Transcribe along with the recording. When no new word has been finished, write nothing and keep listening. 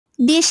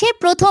দেশের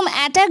প্রথম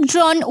attack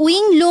drone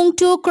wing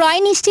লুং-II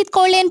ক্রয় নিশ্চিত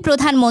করলেন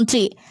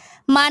প্রধানমন্ত্রী।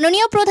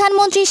 মাননীয়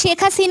প্রধানমন্ত্রী শেখ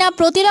হাসিনা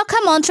প্রতিরক্ষা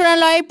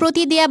মন্ত্রণালয়ের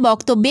প্রতি দেয়া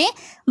বক্তব্যে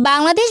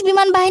বাংলাদেশ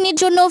বিমান বাহিনীর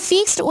জন্য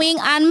fixed wing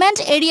unmanned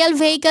Arial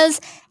vehicles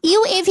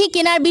UAV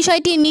কেনার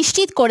বিষয়টি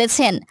নিশ্চিত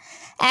করেছেন।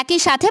 একই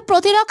সাথে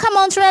প্রতিরক্ষা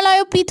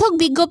মন্ত্রণালয় পৃথক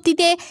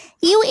বিজ্ঞপ্তিতে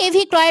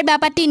ইউএভি ক্রয়ের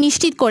ব্যাপারটি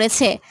নিশ্চিত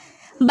করেছে।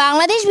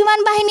 বাংলাদেশ বিমান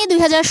বাহিনী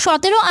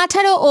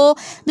 2017-18 ও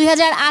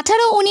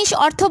 2018-19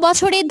 অর্থ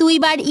বছরে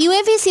দুইবার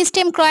ইউএভি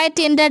সিস্টেম ক্রয়ের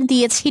টেন্ডার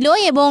দিয়েছিল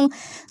এবং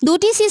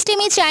দুটি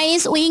সিস্টেমই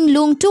চাইনিজ উইং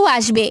লুং-II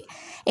আসবে।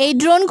 এই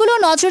ড্রোনগুলো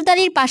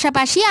নজরদারির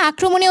পাশাপাশি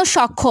আক্রমণেও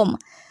সক্ষম।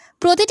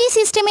 প্রতিটি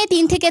সিস্টেমে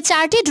 3 থেকে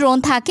 4টি ড্রোন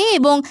থাকে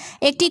এবং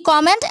একটি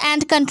কমান্ড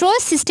অ্যান্ড কন্ট্রোল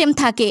সিস্টেম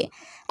থাকে।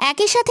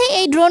 একই সাথে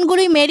এই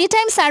ড্রোনগুলি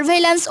মেরিটাইম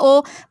সার্ভেইল্যান্স ও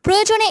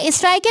প্রয়োজনে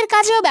স্ট্রাইকের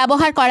কাজেও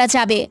ব্যবহার করা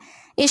যাবে।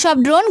 এসব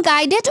ড্রোন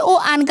গাইডেড ও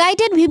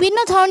আনগাইডেড বিভিন্ন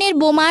ধরনের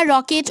বোমা,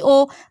 রকেট ও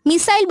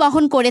মিসাইল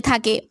বহন করে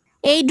থাকে।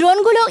 এই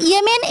ড্রোনগুলো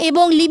ইয়েমেন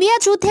এবং লিবিয়া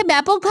যুদ্ধে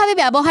ব্যাপকভাবে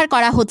ব্যবহার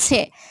করা হচ্ছে।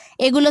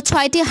 এগুলো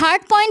 6টি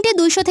হার্ড পয়েন্টে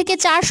 200 থেকে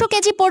 400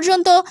 কেজি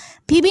পর্যন্ত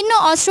বিভিন্ন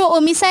অস্ত্র ও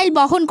মিসাইল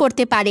বহন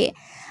করতে পারে।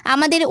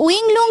 আমাদের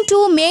উইং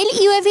লুং-II মেল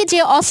ইউএভি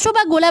যে অস্ত্র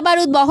বা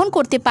গোলাবারুদ বহন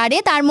করতে পারে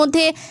তার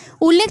মধ্যে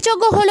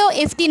উল্লেখযোগ্য হলো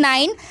FT9,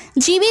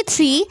 GB3,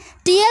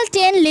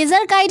 TL-10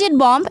 laser guided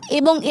bomb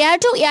এবং air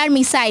two air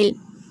missile.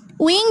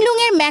 Wing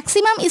লুংয়ের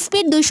maximum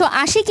speed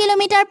 280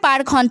 kilometre পার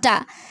ঘন্টা।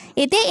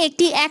 এতে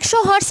একটি 100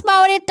 হর্স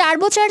পাওয়ারের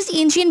টার্বোচার্জ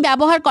ইঞ্জিন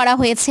ব্যবহার করা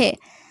হয়েছে।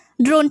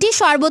 ড্রোনটি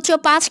সর্বোচ্চ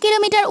 5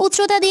 কিলোমিটার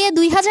উচ্চতা দিয়ে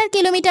 2000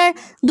 কিলোমিটার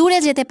দূরে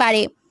যেতে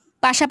পারে।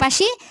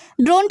 পাশাপাশি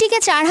ড্রোনটিকে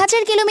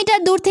 4000 কিলোমিটার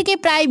দূর থেকে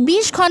প্রায়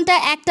 20 ঘন্টা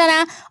একটানা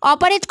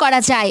অপারেট করা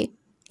যায়।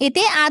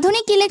 এতে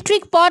আধুনিক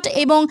ইলেকট্রিক পট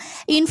এবং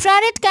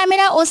ইনফ্রারেড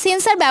ক্যামেরা ও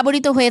সেন্সর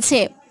ব্যবহৃত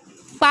হয়েছে।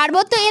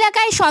 পার্বত্য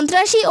এলাকায়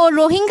সন্ত্রাসী ও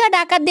রোহিঙ্গা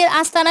ডাকাতদের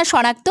আস্তানা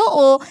শনাক্ত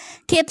ও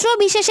ক্ষেত্র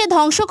বিশেষে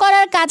ধ্বংস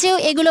করার কাজেও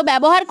এগুলো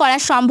ব্যবহার করা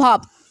সম্ভব।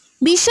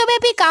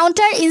 বিশ্বব্যাপী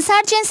কাউন্টার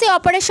ইনসার্জেন্সি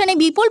অপারেশনে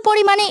বিপুল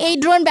পরিমাণে এই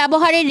ড্রোন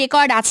ব্যবহারের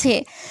রেকর্ড আছে।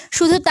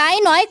 শুধু তাই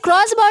নয়,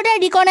 ক্রস বর্ডার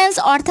রিকনেন্স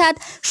অর্থাৎ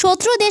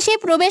শত্রু দেশে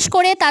প্রবেশ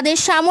করে তাদের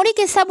সামরিক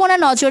স্থাপনা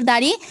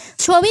নজরদারি,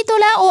 ছবি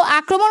তোলা ও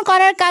আক্রমণ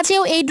করার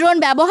কাজেও এই ড্রোন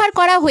ব্যবহার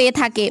করা হয়ে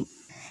থাকে।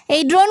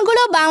 এই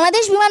ড্রোনগুলো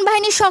বাংলাদেশ বিমান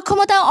বাহিনীর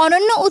সক্ষমতা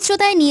অনন্য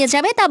উচ্চতায় নিয়ে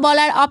যাবে তা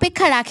বলার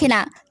অপেক্ষা রাখে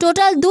না।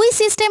 টোটাল 2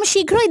 সিস্টেম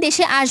শীঘ্রই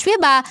দেশে আসবে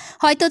বা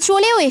হয়তো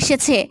চলেও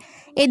এসেছে।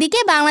 এদিকে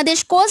বাংলাদেশ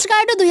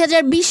কোস্টগার্ডও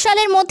 2020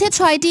 সালের মধ্যে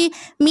 6টি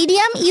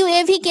মিডিয়াম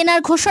ইউএভি কেনার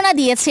ঘোষণা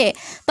দিয়েছে,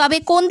 তবে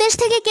কোন দেশ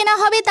থেকে কেনা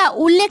হবে তা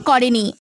উল্লেখ করেনি।